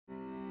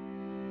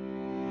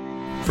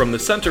From the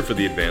Center for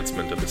the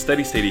Advancement of the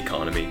Steady State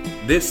Economy,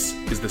 this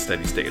is The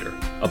Steady Stater,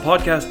 a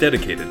podcast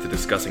dedicated to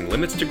discussing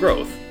limits to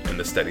growth in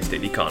the steady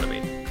state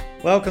economy.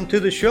 Welcome to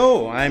the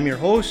show. I'm your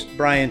host,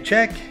 Brian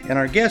Check, and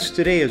our guest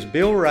today is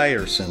Bill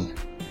Ryerson.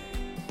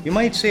 You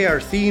might say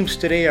our themes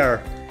today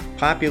are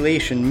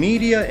population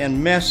media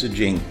and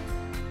messaging,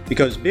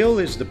 because Bill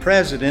is the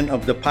president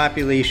of the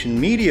Population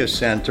Media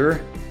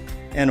Center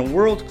and a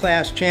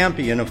world-class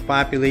champion of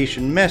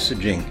population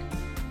messaging.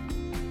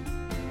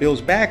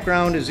 Bill's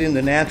background is in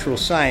the natural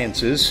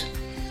sciences.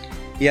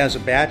 He has a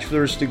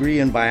bachelor's degree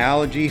in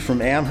biology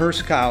from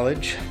Amherst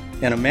College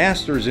and a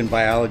master's in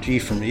biology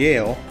from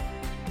Yale,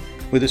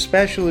 with a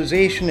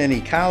specialization in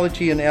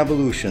ecology and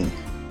evolution.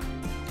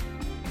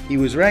 He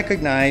was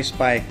recognized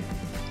by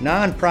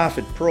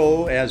Nonprofit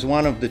Pro as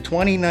one of the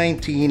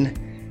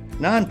 2019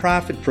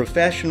 Nonprofit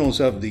Professionals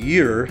of the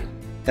Year,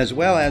 as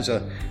well as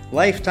a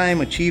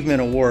Lifetime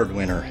Achievement Award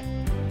winner.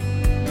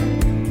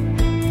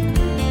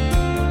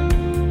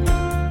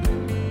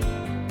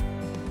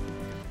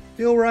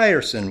 Bill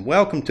Ryerson,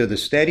 welcome to the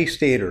Steady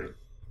Stater.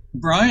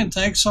 Brian,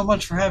 thanks so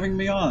much for having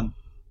me on.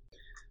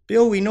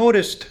 Bill, we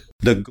noticed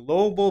the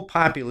global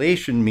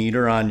population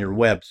meter on your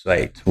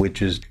website,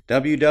 which is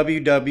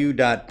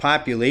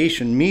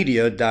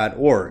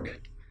www.populationmedia.org.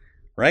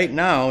 Right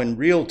now, in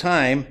real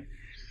time,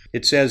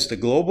 it says the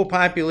global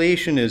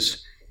population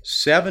is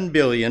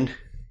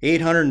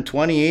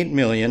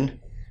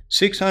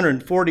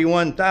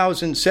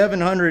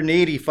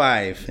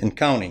 7,828,641,785 and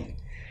counting.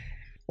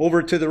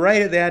 Over to the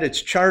right of that,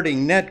 it's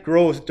charting net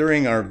growth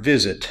during our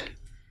visit.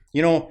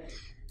 You know,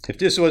 if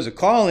this was a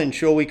call-in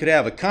show, we could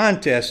have a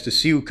contest to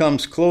see who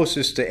comes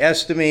closest to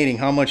estimating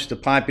how much the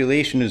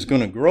population is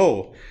going to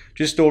grow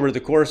just over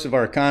the course of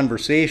our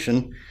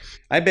conversation.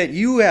 I bet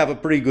you have a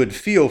pretty good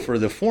feel for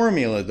the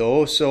formula,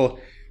 though, so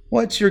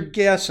what's your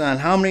guess on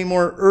how many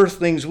more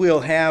Earthlings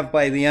we'll have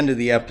by the end of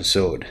the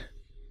episode?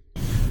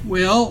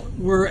 Well,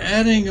 we're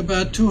adding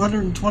about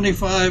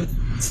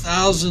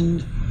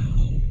 225,000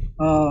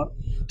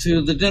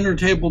 to the dinner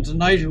table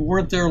tonight who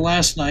weren't there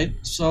last night.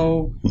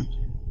 So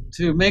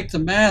to make the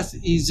math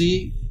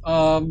easy,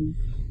 in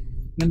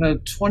a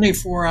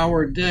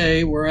 24-hour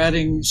day, we're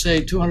adding,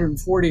 say,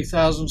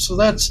 240,000. So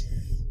that's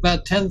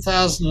about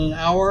 10,000 an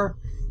hour,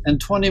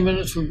 and 20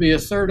 minutes would be a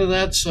third of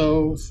that,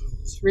 so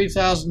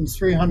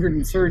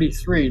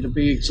 3,333 to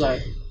be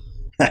exact.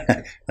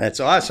 That's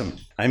awesome.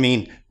 I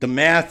mean, the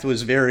math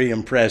was very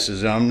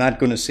impressive. I'm not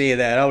going to say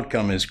that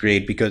outcome is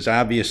great because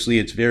obviously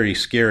it's very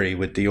scary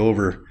with the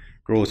overgrowth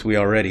we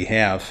already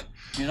have.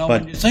 You know,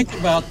 when you think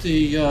about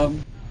the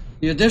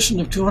addition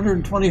of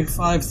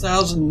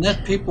 225,000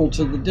 net people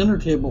to the dinner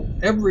table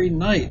every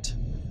night,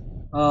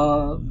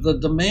 the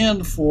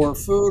demand for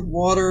food,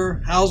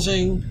 water,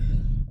 housing,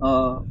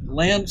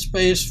 land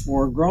space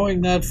for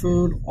growing that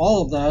food,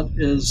 all of that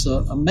is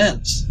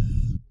immense.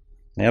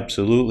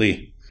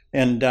 Absolutely.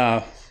 And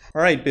all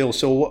right, Bill,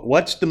 so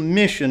what's the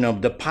mission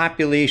of the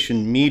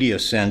Population Media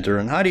Center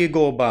and how do you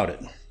go about it?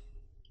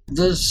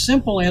 The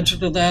simple answer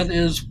to that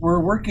is we're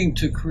working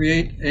to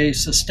create a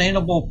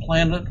sustainable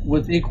planet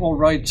with equal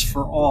rights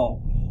for all.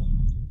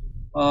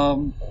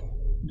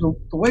 The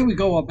way we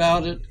go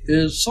about it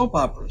is soap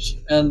operas.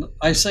 And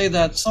I say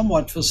that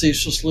somewhat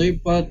facetiously,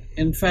 but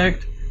in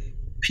fact,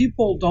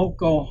 people don't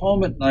go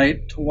home at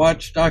night to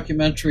watch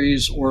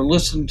documentaries or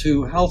listen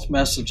to health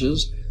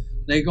messages.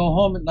 They go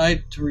home at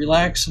night to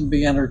relax and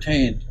be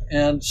entertained.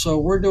 And so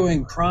we're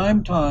doing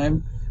prime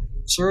time,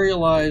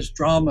 serialized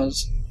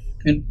dramas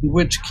in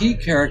which key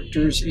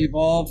characters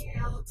evolve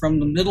from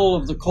the middle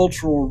of the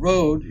cultural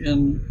road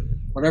in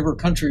whatever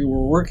country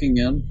we're working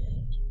in,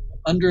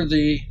 under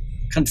the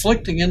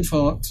conflicting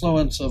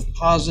influence of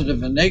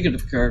positive and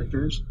negative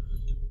characters.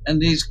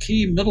 And these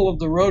key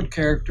middle-of-the-road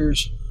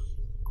characters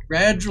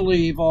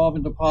gradually evolve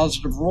into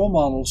positive role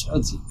models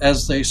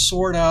as they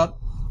sort out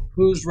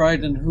who's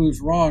right and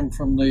who's wrong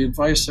from the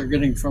advice they're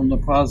getting from the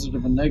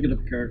positive and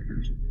negative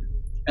characters.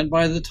 And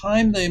by the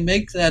time they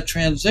make that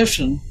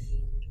transition,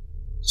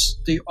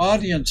 the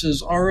audience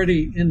is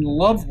already in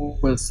love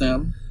with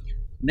them,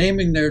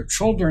 naming their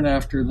children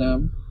after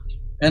them.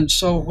 And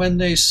so when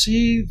they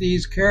see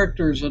these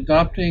characters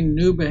adopting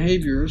new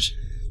behaviors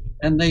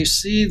and they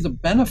see the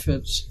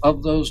benefits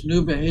of those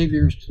new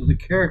behaviors to the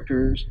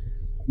characters,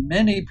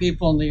 many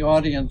people in the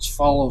audience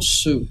follow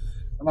suit.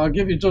 And I'll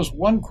give you just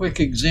one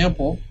quick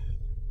example.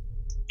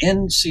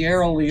 In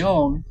Sierra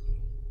Leone,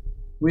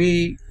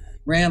 we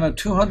ran a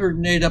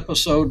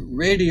 208-episode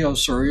radio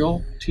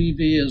serial.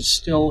 TV is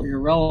still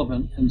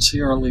irrelevant in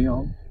Sierra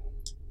Leone.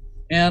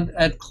 And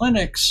at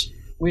clinics,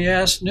 we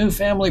asked new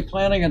family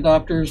planning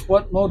adopters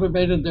what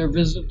motivated their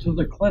visit to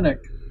the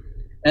clinic.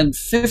 And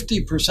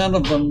 50%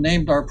 of them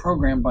named our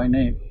program by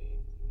name.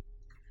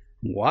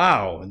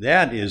 Wow,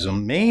 that is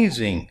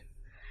amazing.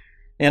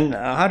 And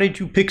how did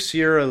you pick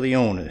Sierra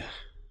Leone?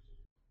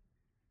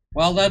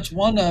 Well, that's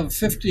one of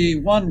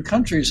 51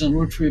 countries in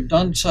which we've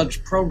done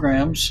such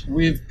programs.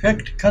 We've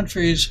picked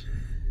countries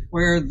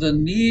where the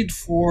need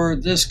for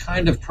this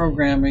kind of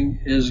programming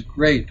is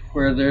great,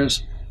 where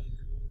there's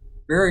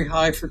very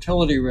high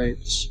fertility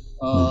rates,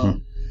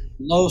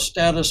 low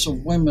status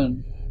of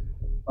women,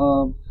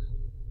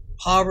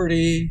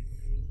 poverty,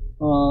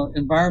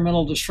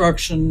 environmental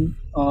destruction,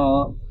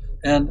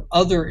 and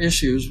other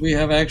issues. We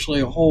have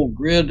actually a whole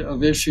grid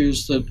of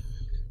issues that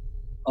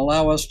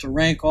allow us to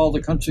rank all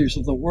the countries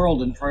of the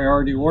world in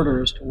priority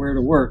order as to where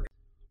to work.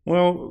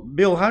 Well,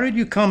 Bill, how did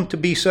you come to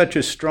be such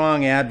a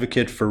strong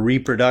advocate for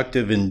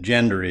reproductive and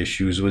gender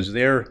issues? Was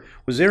there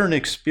an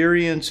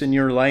experience in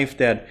your life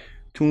that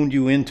tuned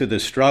you into the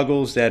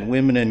struggles that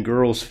women and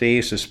girls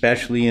face,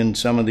 especially in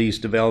some of these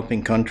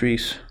developing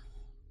countries?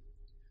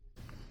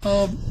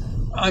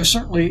 I've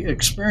certainly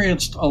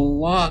experienced a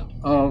lot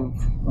of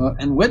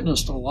and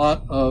witnessed a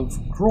lot of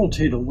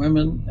cruelty to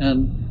women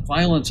and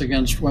violence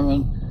against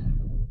women.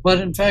 But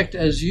in fact,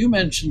 as you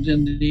mentioned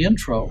in the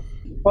intro,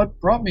 what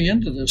brought me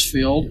into this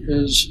field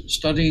is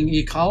studying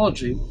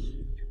ecology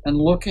and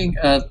looking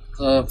at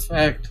the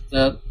fact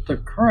that the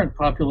current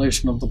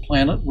population of the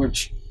planet,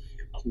 which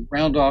to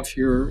round off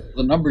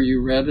the number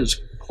you read is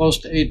close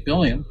to 8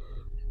 billion,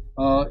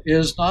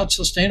 is not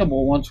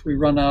sustainable once we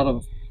run out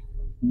of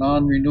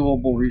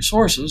non-renewable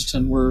resources,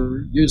 and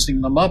we're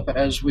using them up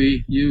as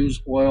we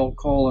use oil,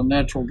 coal, and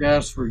natural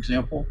gas, for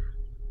example.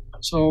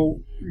 So,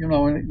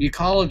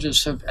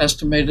 ecologists have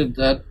estimated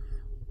that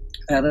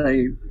at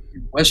a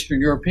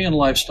Western European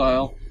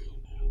lifestyle,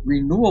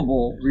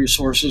 renewable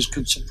resources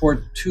could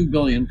support 2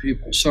 billion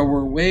people. So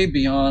we're way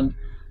beyond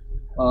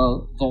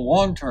the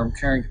long-term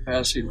carrying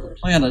capacity of the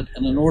planet,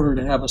 and in order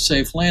to have a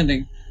safe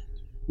landing,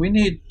 we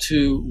need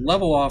to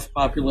level off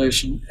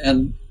population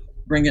and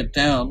bring it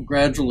down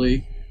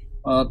gradually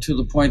to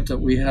the point that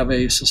we have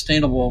a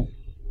sustainable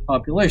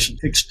population.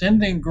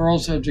 Extending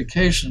girls'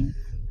 education,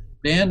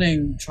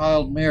 banning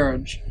child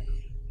marriage,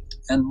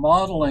 and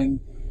modeling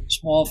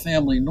small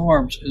family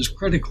norms is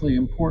critically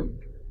important.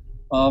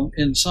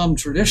 In some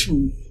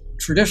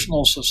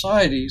traditional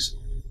societies,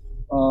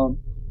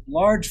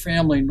 large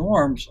family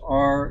norms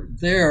are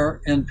there,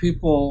 and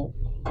people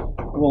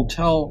will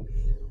tell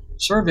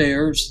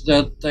surveyors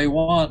that they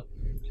want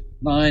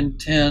 9,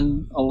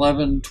 10,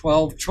 11,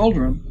 12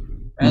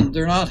 children, and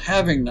they're not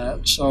having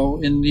that. So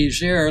in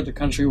Niger, the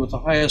country with the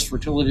highest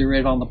fertility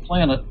rate on the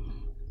planet,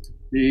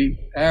 the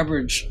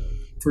average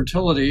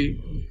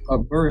fertility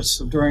of births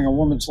during a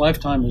woman's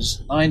lifetime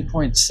is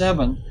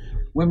 9.7.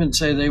 Women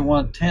say they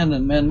want 10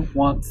 and men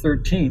want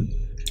 13.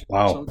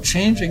 Wow. So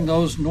changing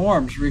those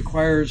norms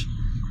requires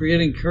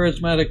creating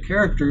charismatic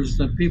characters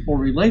that people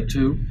relate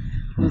to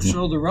who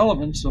show the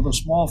relevance of a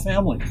small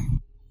family.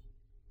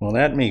 Well,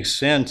 that makes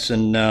sense.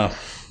 And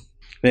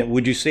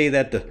would you say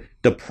that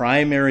the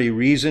primary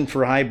reason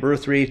for high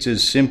birth rates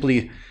is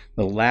simply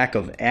the lack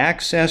of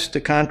access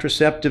to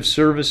contraceptive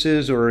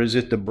services, or is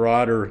it the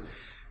broader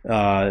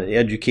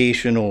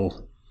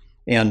educational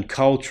and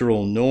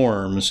cultural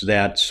norms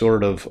that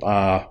sort of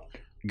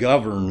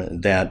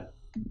govern that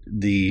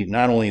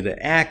not only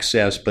the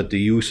access but the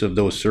use of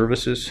those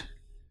services?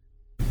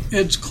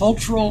 It's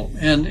cultural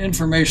and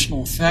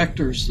informational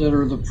factors that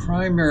are the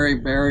primary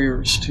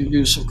barriers to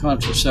use of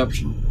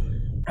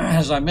contraception.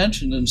 As I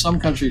mentioned, in some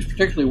countries,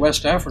 particularly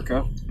West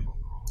Africa,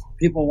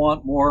 people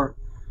want more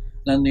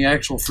than the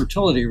actual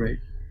fertility rate.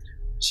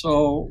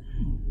 So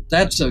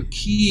that's a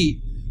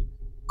key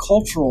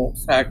cultural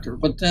factor.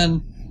 But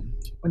then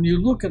when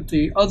you look at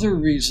the other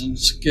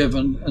reasons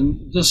given,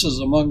 and this is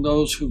among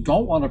those who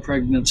don't want a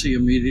pregnancy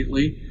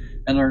immediately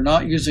and are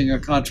not using a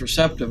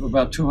contraceptive,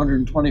 about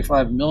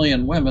 225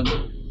 million women,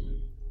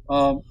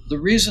 the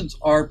reasons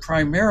are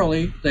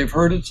primarily they've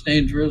heard it's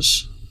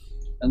dangerous,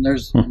 and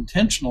there's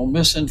intentional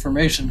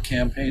misinformation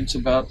campaigns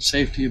about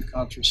safety of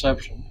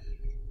contraception.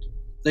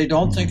 They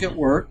don't think it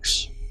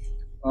works,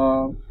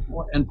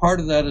 and part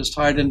of that is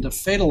tied into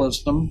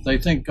fatalism. They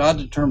think God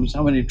determines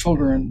how many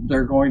children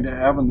they're going to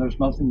have, and there's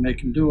nothing they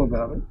can do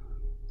about it.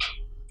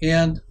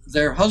 And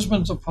their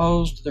husband's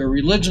opposed, their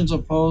religion's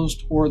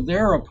opposed, or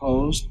they're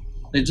opposed.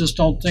 They just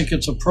don't think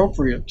it's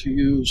appropriate to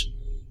use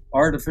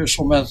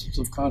artificial methods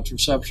of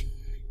contraception.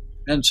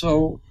 And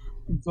so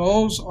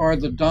those are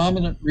the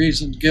dominant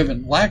reasons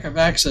given. Lack of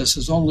access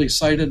is only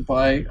cited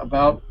by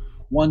about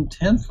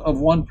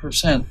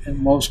 0.1%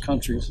 in most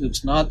countries.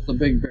 It's not the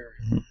big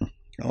barrier.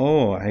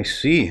 Oh, I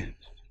see.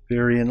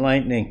 Very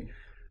enlightening.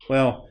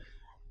 Well,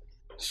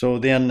 so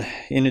then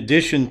in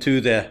addition to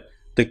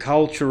the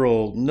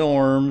cultural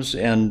norms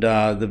and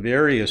the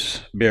various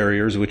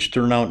barriers, which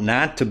turn out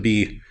not to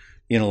be,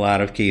 in a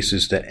lot of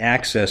cases, the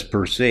access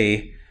per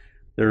se,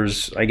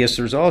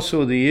 there's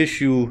also the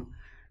issue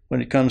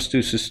when it comes to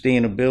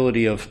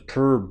sustainability of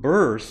per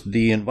birth,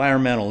 the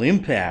environmental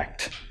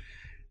impact.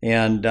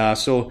 And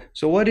so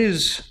what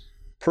is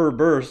per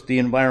birth the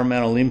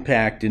environmental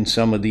impact in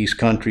some of these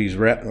countries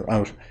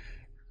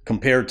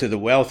compared to the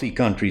wealthy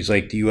countries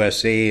like the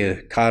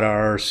USA,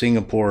 Qatar,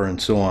 Singapore,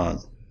 and so on?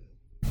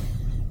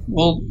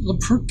 Well, the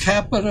per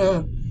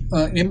capita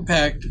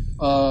impact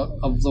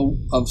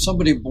of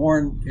somebody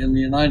born in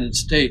the United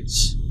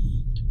States,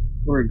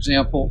 for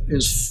example,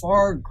 is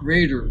far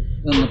greater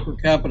than the per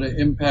capita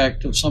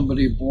impact of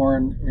somebody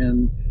born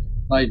in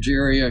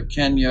Nigeria,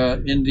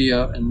 Kenya,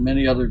 India, and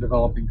many other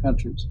developing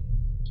countries.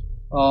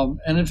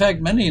 And in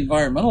fact, many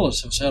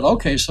environmentalists have said,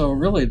 okay, so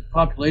really the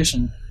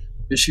population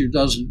issue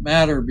doesn't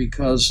matter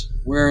because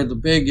where the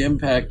big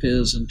impact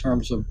is in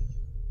terms of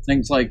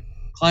things like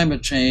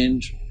climate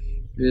change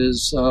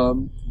is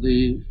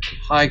the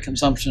high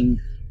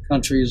consumption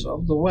countries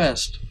of the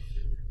West.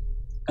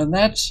 And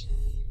that's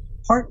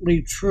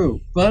partly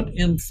true. But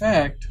in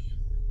fact,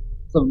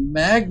 the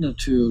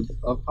magnitude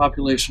of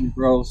population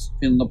growth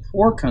in the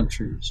poor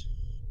countries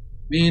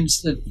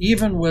means that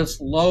even with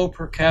low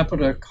per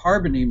capita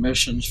carbon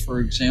emissions, for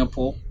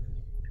example,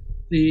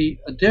 the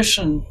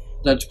addition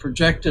that's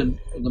projected,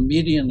 the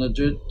median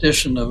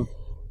addition of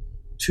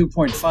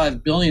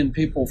 2.5 billion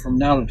people from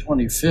now to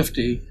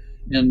 2050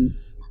 in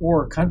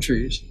poor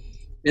countries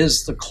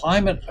is the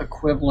climate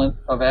equivalent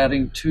of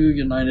adding 2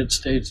 United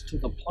States to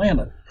the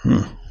planet.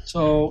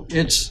 So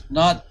it's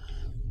not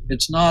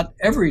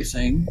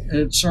everything.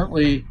 It's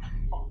certainly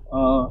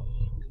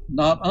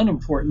not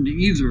unimportant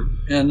either.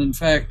 And in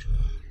fact,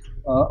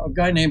 a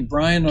guy named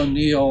Brian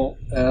O'Neill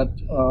at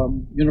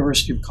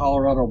University of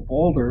Colorado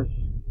Boulder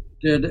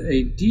did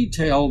a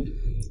detailed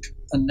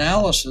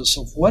analysis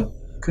of what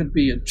could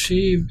be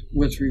achieved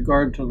with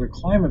regard to the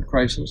climate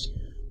crisis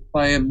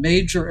by a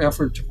major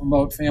effort to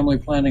promote family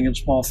planning and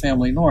small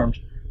family norms.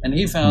 And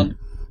he found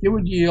it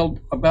would yield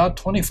about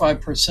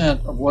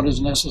 25% of what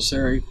is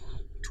necessary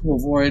to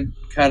avoid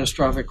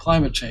catastrophic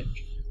climate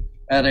change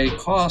at a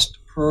cost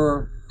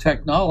per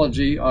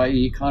technology,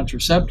 i.e.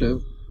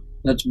 contraceptive,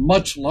 that's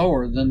much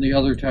lower than the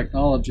other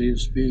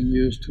technologies being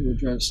used to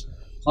address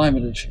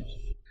climate issues.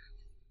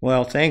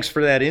 Well, thanks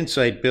for that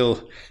insight,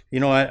 Bill. You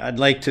know, I'd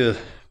like to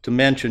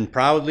mention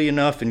proudly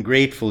enough and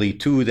gratefully,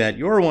 too, that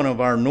you're one of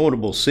our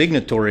notable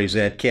signatories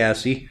at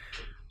CASI.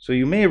 So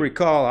you may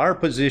recall our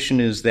position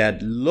is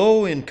that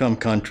low-income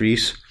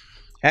countries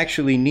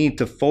actually need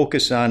to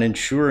focus on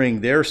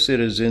ensuring their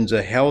citizens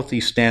a healthy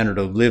standard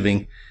of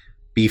living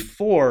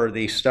before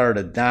they start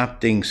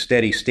adopting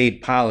steady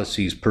state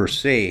policies per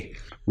se.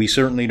 We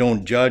certainly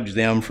don't judge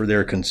them for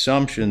their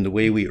consumption the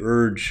way we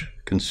urge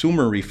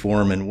consumer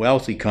reform in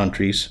wealthy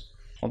countries.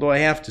 Although I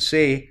have to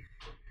say,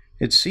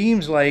 it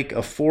seems like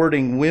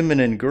affording women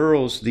and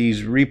girls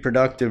these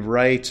reproductive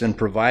rights and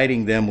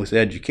providing them with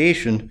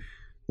education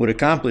would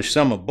accomplish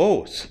some of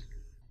both.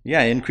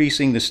 Yeah,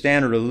 increasing the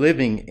standard of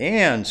living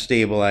and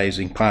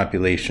stabilizing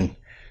population.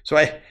 So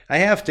I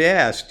have to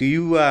ask, do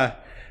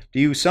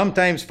you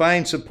sometimes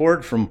find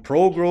support from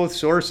pro-growth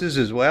sources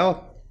as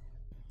well?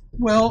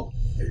 Well,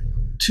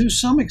 to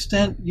some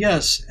extent,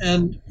 yes.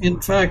 And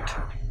in fact,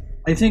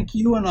 I think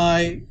you and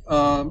I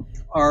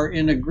are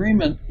in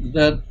agreement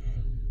that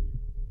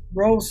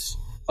growth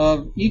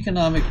of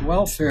economic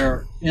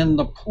welfare in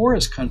the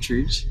poorest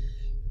countries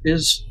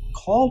is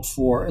called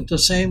for at the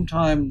same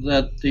time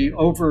that the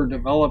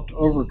overdeveloped,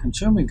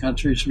 over-consuming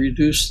countries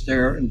reduce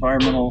their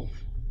environmental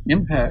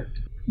impact.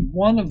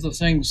 One of the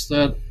things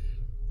that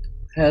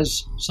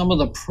has some of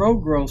the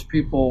pro-growth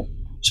people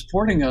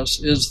supporting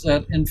us is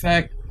that, in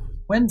fact,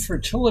 when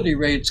fertility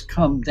rates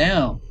come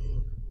down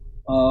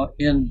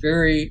in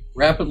very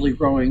rapidly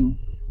growing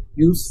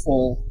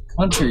youthful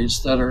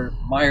countries that are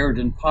mired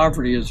in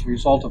poverty as a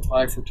result of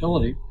high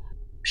fertility,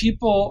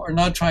 people are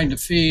not trying to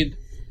feed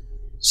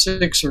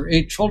 6 or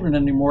 8 children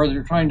anymore.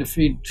 They're trying to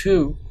feed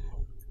 2.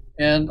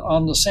 And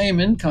on the same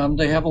income,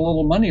 they have a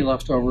little money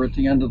left over at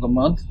the end of the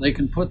month. They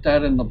can put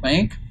that in the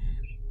bank.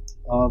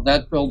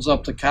 That builds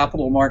up the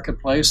capital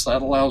marketplace.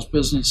 That allows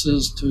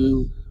businesses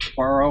to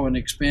borrow and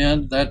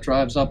expand. That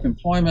drives up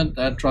employment.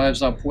 That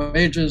drives up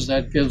wages.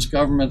 That gives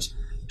governments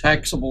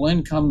taxable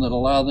income that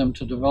allow them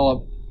to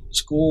develop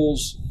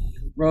schools,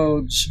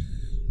 roads,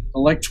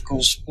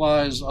 electrical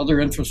supplies,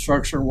 other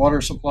infrastructure, water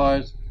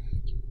supplies.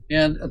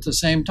 And at the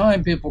same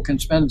time, people can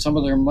spend some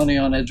of their money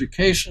on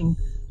education.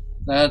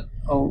 That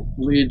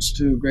leads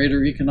to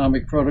greater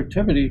economic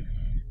productivity.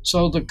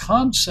 So the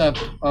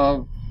concept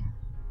of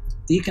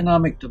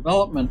economic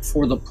development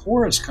for the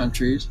poorest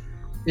countries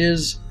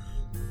is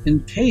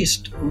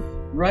encased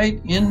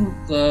right in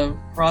the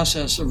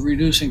process of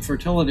reducing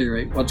fertility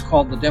rate, what's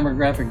called the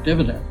demographic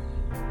dividend.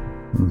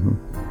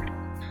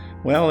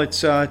 Mm-hmm. Well,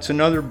 it's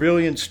another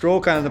brilliant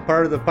stroke on the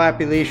part of the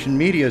Population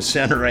Media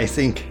Center, I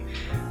think.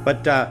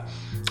 But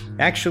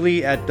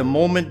actually, at the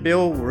moment,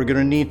 Bill, we're going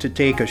to need to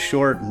take a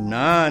short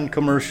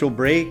non-commercial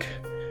break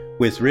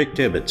with Rick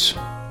Tibbetts.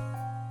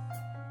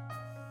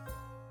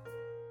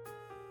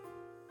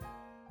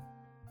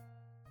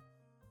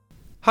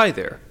 Hi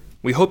there.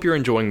 We hope you're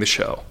enjoying the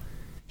show.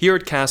 Here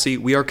at CASI,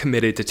 we are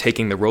committed to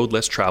taking the road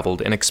less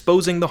traveled and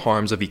exposing the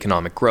harms of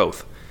economic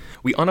growth.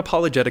 We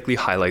unapologetically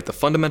highlight the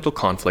fundamental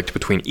conflict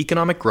between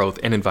economic growth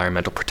and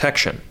environmental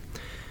protection.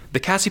 The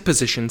CASI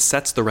position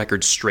sets the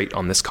record straight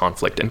on this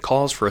conflict and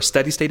calls for a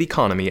steady-state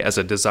economy as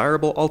a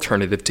desirable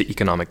alternative to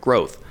economic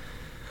growth.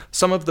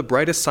 Some of the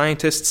brightest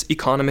scientists,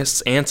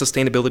 economists, and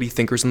sustainability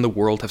thinkers in the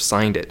world have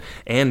signed it,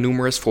 and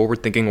numerous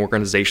forward-thinking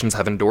organizations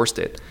have endorsed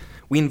it.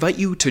 We invite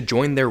you to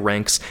join their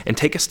ranks and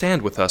take a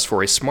stand with us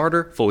for a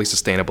smarter, fully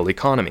sustainable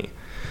economy.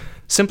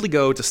 Simply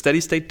go to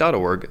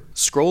steadystate.org,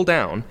 scroll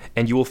down,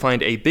 and you will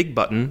find a big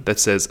button that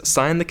says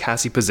Sign the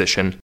CASI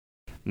Position.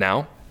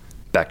 Now,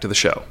 back to the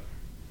show.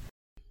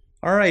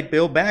 All right,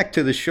 Bill, back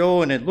to the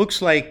show. And it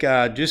looks like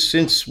just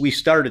since we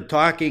started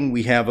talking,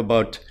 we have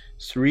about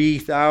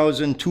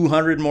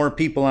 3,200 more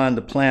people on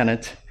the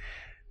planet.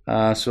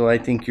 So I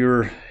think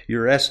your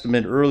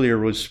estimate earlier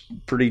was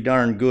pretty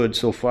darn good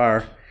so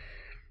far.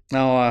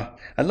 Now,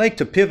 I'd like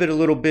to pivot a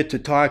little bit to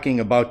talking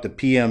about the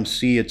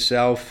PMC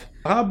itself.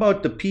 How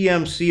about the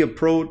PMC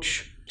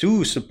approach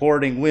to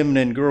supporting women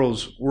and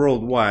girls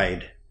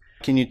worldwide?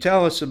 Can you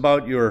tell us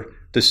about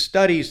the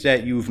studies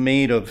that you've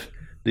made of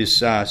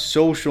this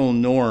social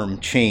norm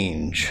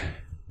change?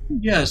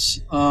 Yes.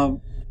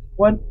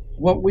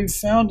 What we've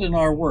found in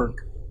our work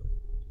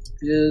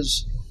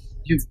is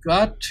you've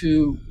got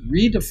to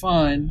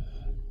redefine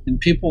in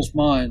people's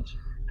minds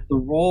the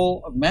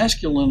role of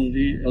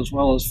masculinity as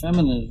well as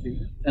femininity,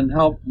 and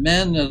help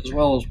men as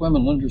well as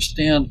women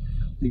understand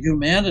the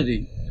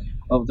humanity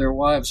of their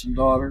wives and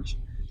daughters.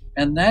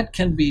 And that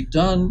can be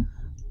done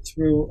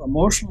through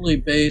emotionally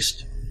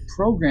based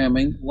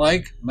programming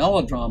like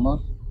melodrama,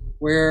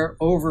 where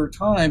over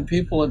time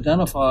people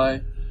identify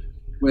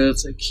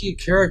with a key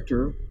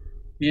character,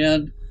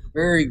 and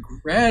very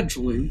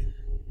gradually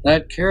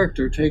that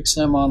character takes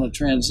them on a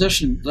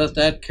transition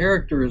that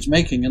character is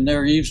making, and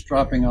they're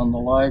eavesdropping on the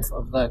life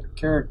of that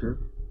character.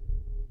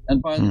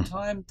 And by the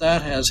time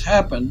that has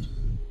happened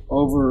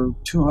over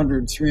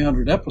 200,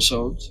 300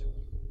 episodes,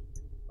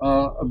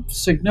 a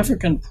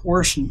significant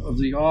portion of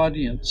the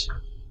audience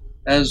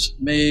has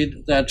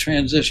made that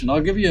transition.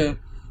 I'll give you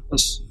a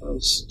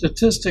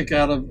statistic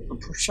out of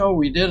a show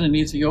we did in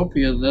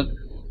Ethiopia that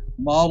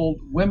modeled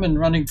women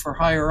running for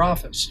higher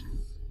office.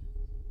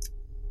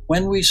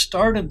 When we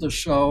started the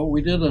show,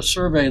 we did a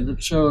survey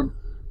that showed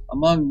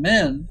among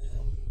men,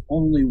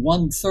 only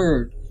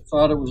 1/3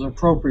 thought it was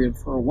appropriate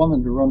for a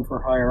woman to run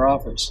for higher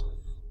office.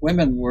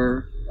 Women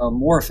were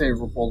more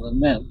favorable than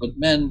men, but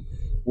men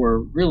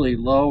were really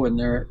low in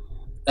their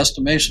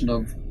estimation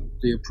of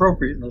the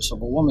appropriateness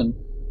of a woman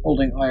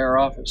holding higher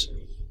office.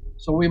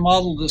 So we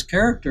modeled this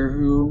character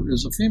who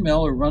is a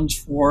female who runs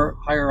for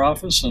higher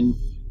office and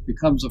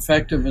becomes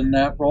effective in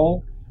that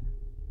role.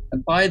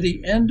 And by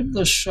the end of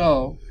the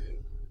show,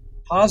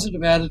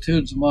 positive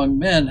attitudes among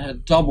men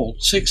had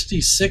doubled.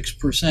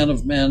 66%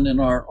 of men in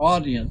our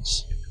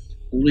audience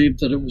believed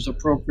that it was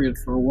appropriate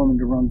for a woman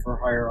to run for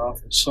higher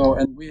office. So,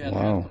 and we had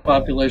half the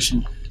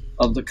population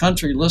of the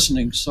country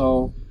listening,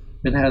 so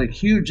it had a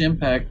huge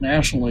impact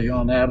nationally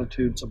on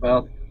attitudes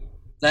about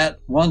that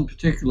one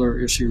particular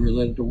issue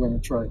related to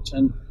women's rights.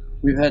 And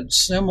we've had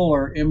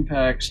similar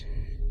impacts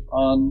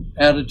on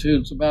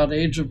attitudes about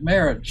age of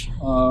marriage.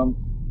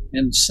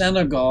 In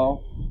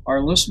Senegal,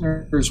 our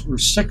listeners were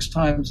 6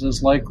 times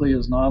as likely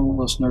as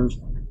non-listeners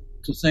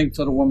to think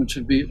that a woman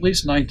should be at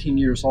least 19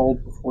 years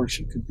old before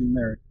she could be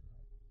married.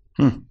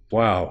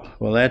 Wow.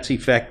 Well, that's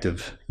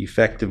effective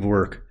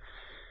work.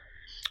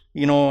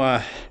 You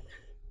know,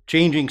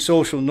 changing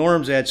social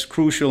norms, that's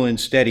crucial in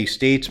steady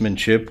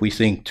statesmanship, we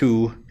think,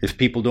 too. If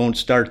people don't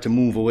start to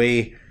move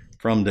away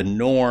from the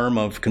norm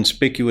of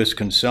conspicuous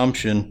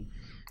consumption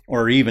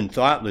or even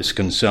thoughtless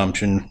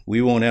consumption,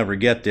 we won't ever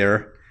get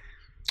there.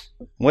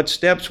 What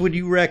steps would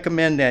you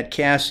recommend that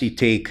Cassie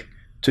take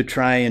to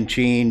try and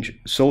change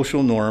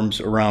social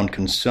norms around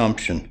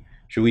consumption?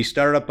 Should we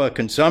start up a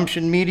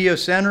consumption media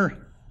center?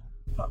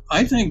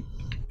 I think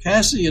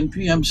Cassie and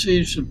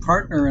PMC should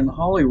partner in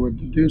Hollywood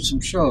to do some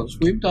shows.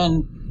 We've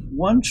done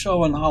one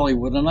show in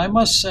Hollywood, and I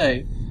must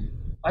say,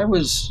 I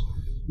was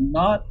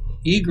not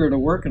eager to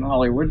work in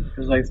Hollywood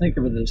because I think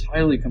of it as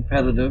highly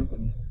competitive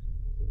and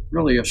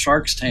really a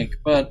shark's tank.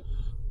 But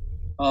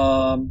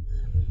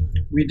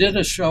we did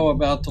a show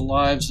about the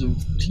lives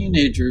of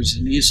teenagers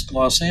in East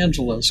Los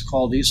Angeles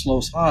called East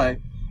Los High,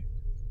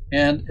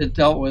 and it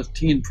dealt with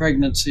teen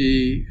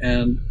pregnancy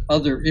and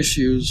other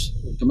issues,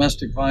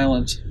 domestic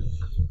violence.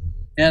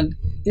 And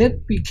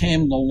it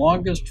became the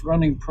longest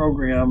running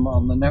program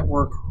on the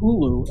network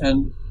Hulu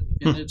and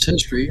in its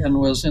history, and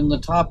was in the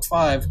top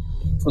 5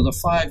 for the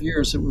 5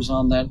 years it was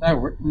on that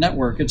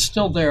network. It's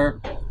still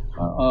there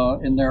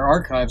in their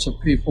archives of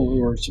people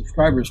who are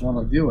subscribers want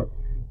to view it.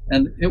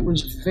 And it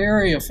was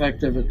very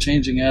effective at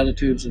changing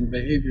attitudes and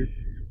behavior.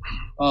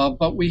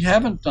 But we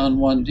haven't done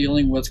one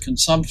dealing with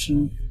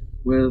consumption,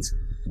 with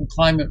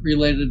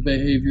climate-related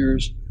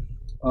behaviors,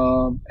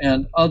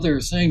 and other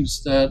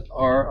things that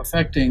are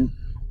affecting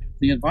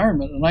the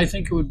environment. And I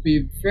think it would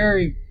be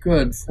very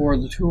good for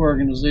the two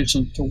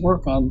organizations to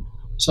work on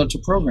such a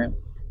program.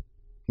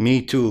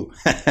 Me too.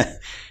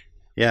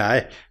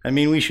 Yeah, I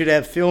mean, we should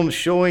have films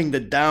showing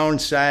the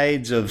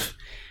downsides of,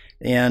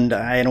 and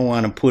I don't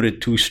want to put it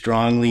too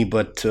strongly,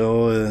 but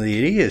the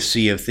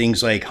idiocy of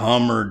things like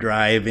Hummer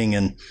driving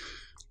and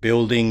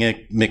building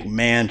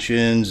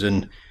McMansions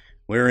and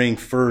wearing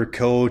fur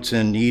coats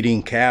and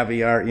eating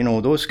caviar,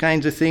 those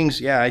kinds of things.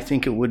 Yeah, I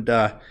think it would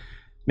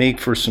make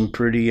for some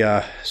pretty,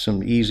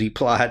 some easy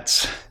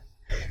plots.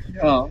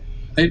 Yeah,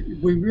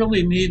 we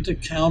really need to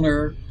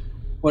counter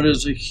what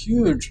is a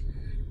huge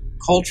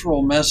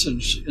cultural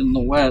message in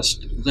the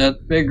West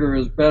that bigger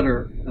is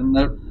better, and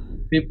that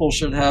people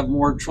should have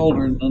more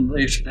children and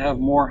they should have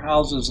more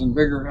houses and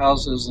bigger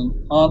houses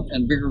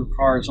and bigger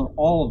cars and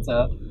all of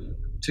that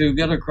to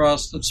get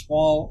across that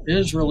small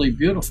is really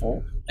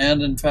beautiful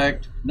and, in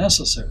fact,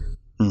 necessary.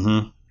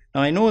 Mm-hmm.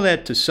 Now, I know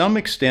that to some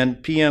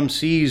extent,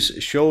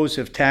 PMC's shows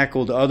have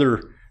tackled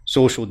other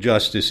social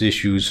justice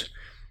issues.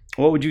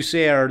 What would you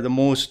say are the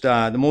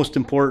most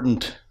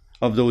important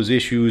of those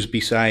issues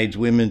besides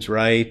women's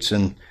rights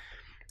and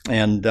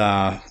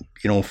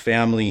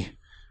family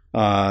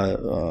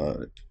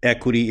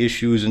equity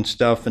issues and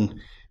stuff? And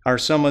are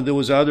some of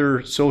those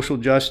other social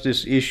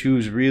justice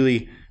issues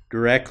really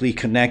directly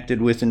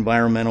connected with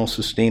environmental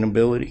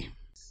sustainability?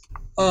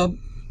 A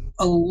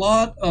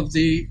lot of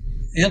the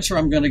answer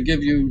I'm going to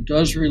give you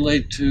does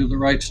relate to the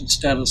rights and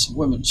status of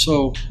women.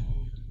 So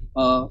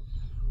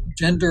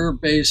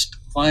gender-based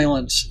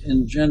violence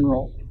in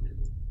general,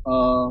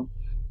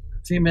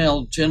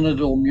 female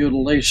genital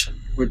mutilation,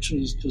 which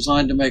is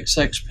designed to make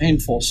sex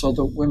painful so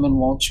that women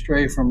won't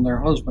stray from their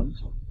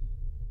husbands,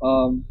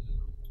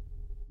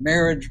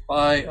 marriage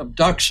by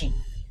abduction,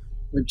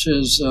 which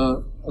is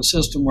a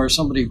system where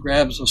somebody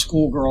grabs a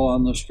schoolgirl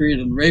on the street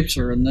and rapes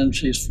her, and then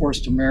she's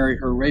forced to marry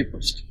her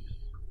rapist.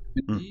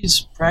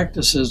 These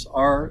practices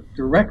are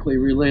directly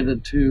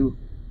related to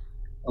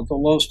the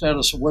low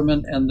status of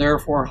women and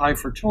therefore high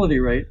fertility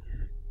rate,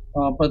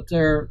 but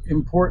they're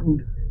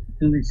important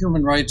in the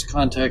human rights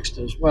context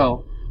as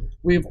well.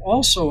 We've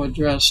also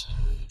addressed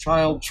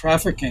child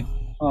trafficking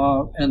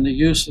and the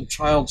use of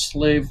child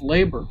slave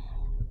labor.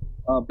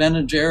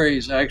 Ben &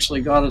 Jerry's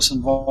actually got us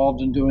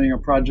involved in doing a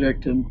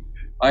project in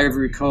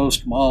Ivory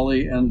Coast,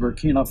 Mali, and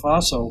Burkina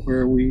Faso,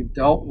 where we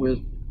dealt with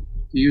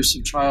the use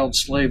of child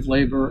slave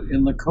labor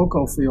in the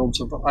cocoa fields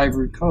of the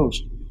Ivory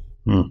Coast.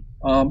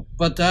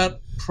 But that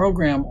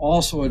program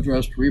also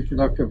addressed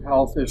reproductive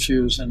health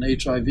issues and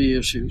HIV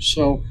issues.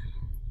 So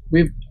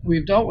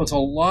we've dealt with a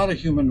lot of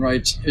human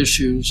rights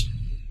issues.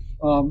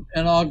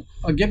 And I'll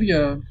give you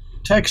a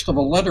text of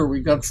a letter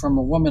we got from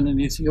a woman in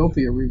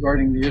Ethiopia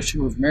regarding the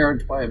issue of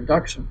marriage by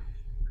abduction.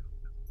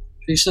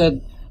 She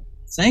said,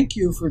 "Thank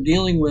you for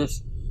dealing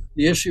with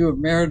the issue of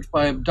marriage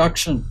by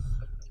abduction.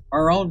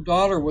 Our own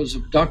daughter was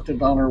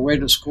abducted on her way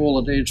to school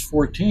at age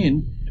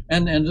 14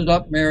 and ended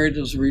up married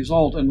as a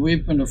result, and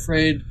we've been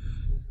afraid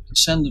to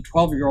send the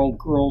 12-year-old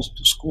girls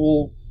to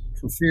school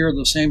for fear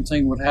the same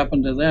thing would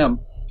happen to them.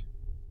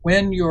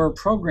 When your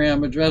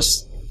program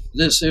addressed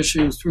this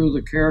issue through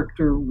the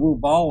character Wu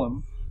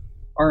Balam,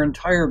 our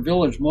entire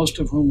village, most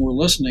of whom were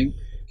listening,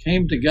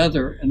 came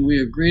together and we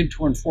agreed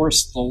to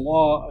enforce the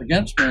law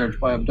against marriage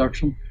by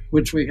abduction,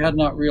 which we had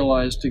not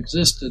realized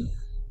existed,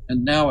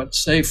 and now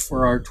it's safe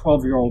for our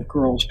 12-year-old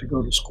girls to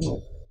go to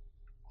school."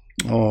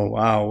 Oh,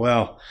 wow.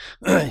 Well,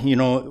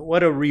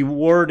 what a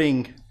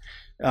rewarding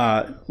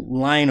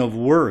line of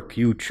work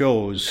you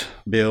chose,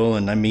 Bill.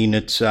 And I mean,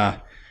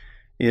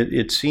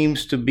 it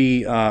seems to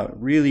be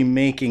really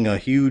making a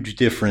huge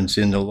difference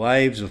in the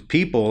lives of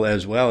people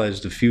as well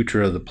as the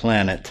future of the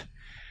planet.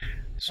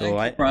 So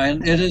Thank you,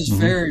 Brian. It is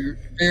very,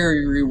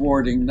 very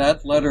rewarding.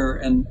 That letter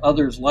and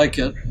others like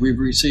it, we've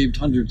received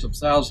hundreds of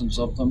thousands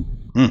of them,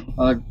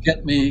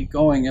 get me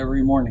going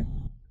every morning.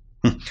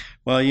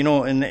 Well,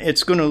 and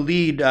it's going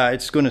to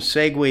it's going to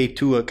segue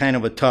to a kind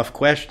of a tough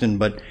question,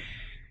 but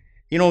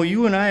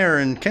you and I are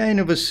in kind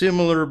of a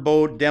similar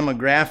boat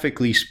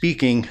demographically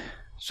speaking,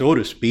 so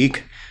to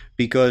speak,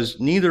 because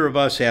neither of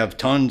us have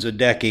tons of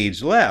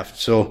decades left.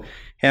 So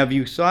have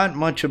you thought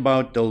much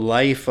about the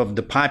life of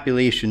the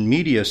Population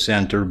Media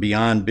Center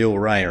beyond Bill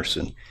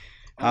Ryerson?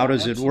 How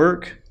does it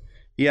work?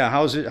 Yeah,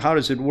 how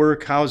does it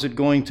work? How is it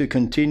going to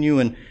continue?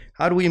 And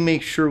how do we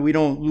make sure we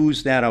don't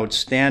lose that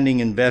outstanding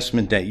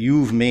investment that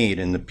you've made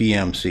in the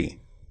PMC?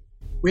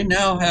 We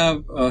now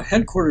have a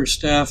headquarters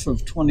staff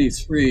of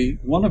 23,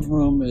 one of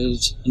whom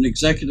is an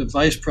executive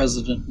vice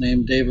president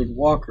named David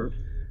Walker.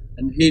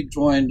 And he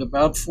joined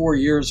about 4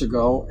 years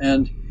ago,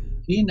 and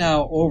he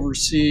now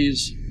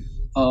oversees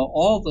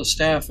all the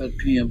staff at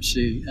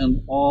PMC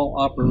and all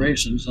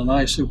operations, and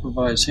I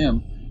supervise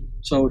him.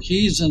 So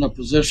he's in a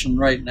position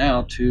right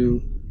now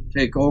to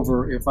take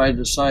over if I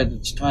decide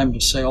it's time to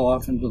sail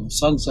off into the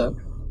sunset.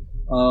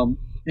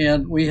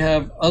 And we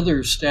have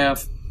other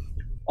staff.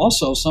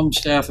 Also, some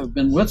staff have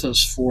been with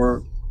us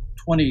for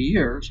 20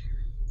 years,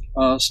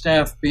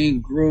 staff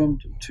being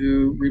groomed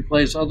to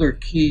replace other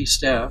key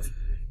staff.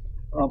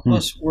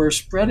 Plus, we're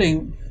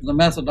spreading the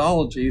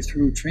methodology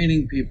through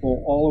training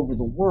people all over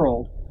the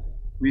world.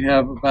 We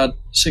have about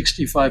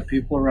 65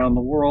 people around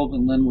the world,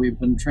 and then we've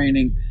been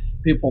training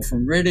people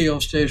from radio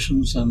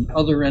stations and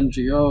other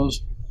NGOs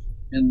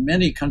in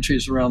many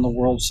countries around the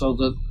world so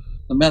that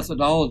the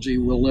methodology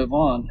will live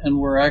on. And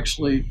we're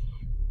actually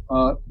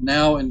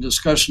now in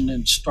discussion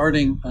in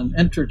starting an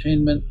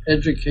entertainment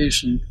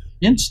education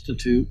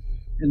institute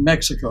in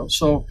Mexico.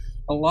 So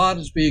a lot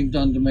is being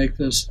done to make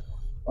this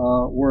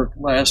work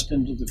last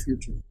into the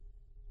future.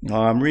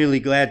 I'm really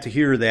glad to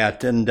hear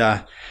that. And,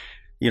 a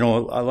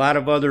lot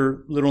of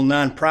other little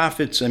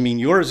nonprofits, I mean,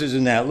 yours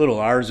isn't that little,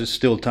 ours is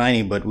still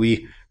tiny, but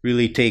we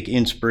really take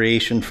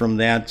inspiration from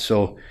that.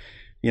 So,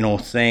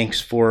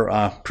 thanks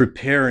for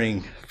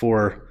preparing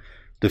for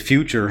the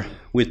future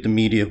with the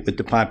media, with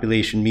the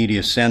Population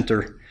Media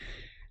Center.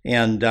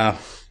 And, at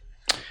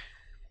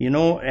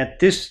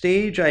this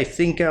stage, I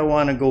think I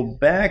want to go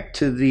back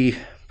to the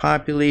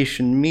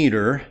population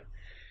meter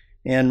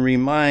and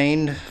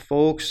remind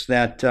folks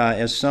that,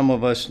 as some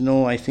of us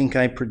know, I think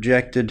I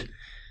projected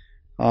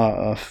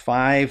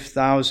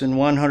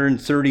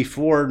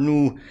 5,134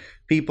 new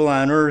people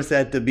on Earth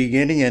at the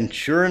beginning, and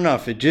sure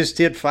enough, it just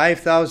hit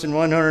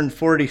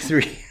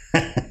 5,143.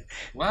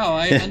 Wow,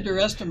 I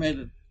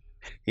underestimated.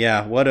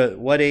 Yeah, what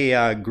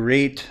a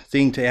great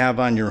thing to have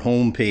on your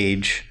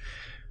homepage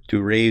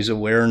to raise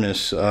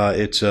awareness.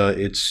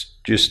 It's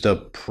just a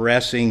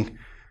pressing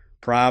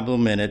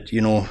problem, and it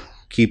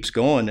keeps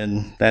going,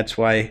 and that's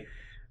why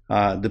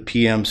the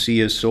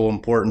PMC is so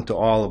important to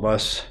all of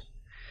us.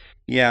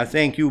 Yeah,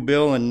 thank you,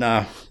 Bill. And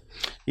how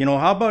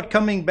about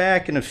coming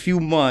back in a few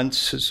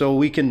months so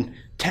we can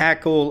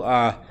tackle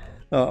one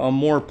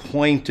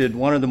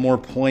of the more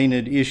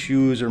pointed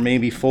issues, or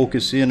maybe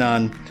focus in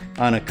on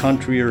a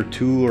country or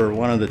two, or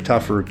one of the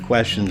tougher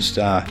questions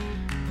that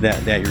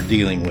you're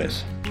dealing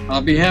with.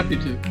 I'll be happy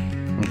to.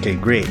 Okay,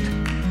 great.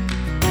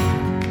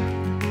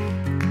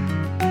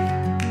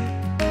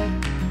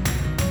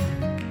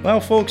 Well,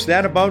 folks,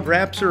 that about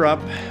wraps her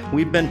up.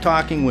 We've been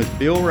talking with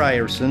Bill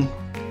Ryerson,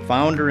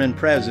 founder and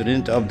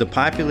president of the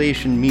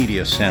Population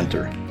Media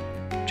Center.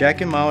 Check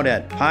him out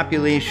at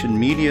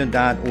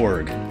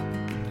populationmedia.org.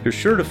 You're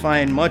sure to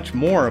find much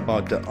more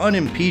about the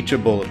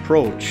unimpeachable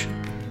approach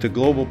to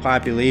global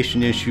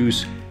population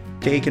issues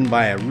taken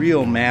by a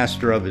real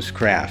master of his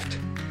craft.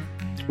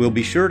 We'll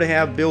be sure to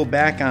have Bill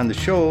back on the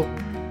show,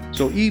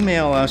 so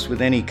email us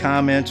with any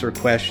comments or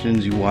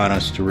questions you want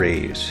us to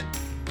raise.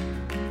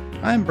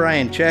 I'm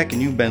Brian Check,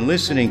 and you've been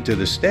listening to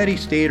the Steady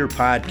Stater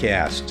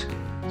Podcast.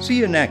 See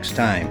you next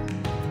time.